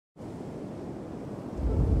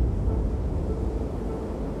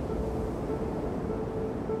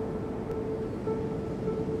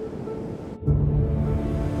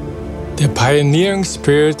pioneering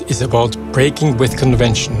spirit is about breaking with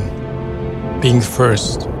convention, being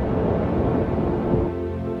first.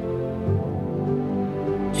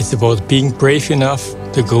 It's about being brave enough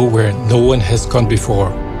to go where no one has gone before.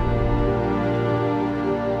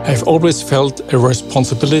 I've always felt a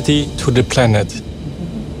responsibility to the planet,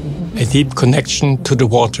 a deep connection to the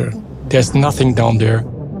water. There's nothing down there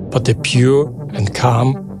but the pure and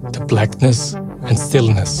calm, the blackness and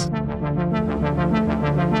stillness.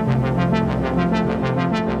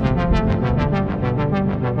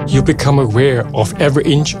 You become aware of every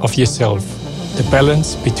inch of yourself, the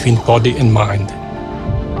balance between body and mind.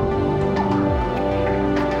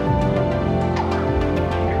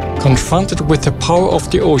 Confronted with the power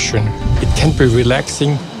of the ocean, it can be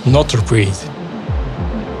relaxing not to breathe.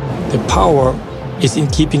 The power is in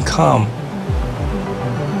keeping calm.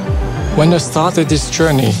 When I started this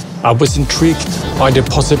journey, I was intrigued by the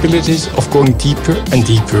possibilities of going deeper and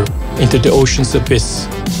deeper into the ocean's abyss.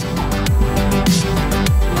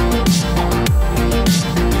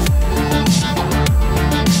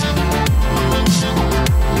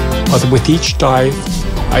 But with each dive,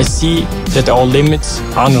 I see that our limits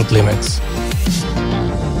are not limits.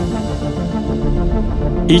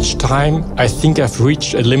 Each time I think I've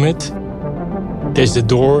reached a limit, there's a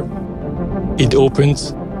door, it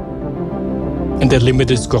opens, and the limit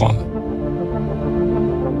is gone.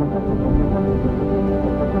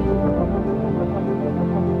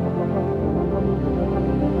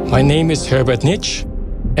 My name is Herbert Nitsch,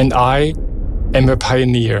 and I am a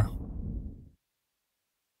pioneer.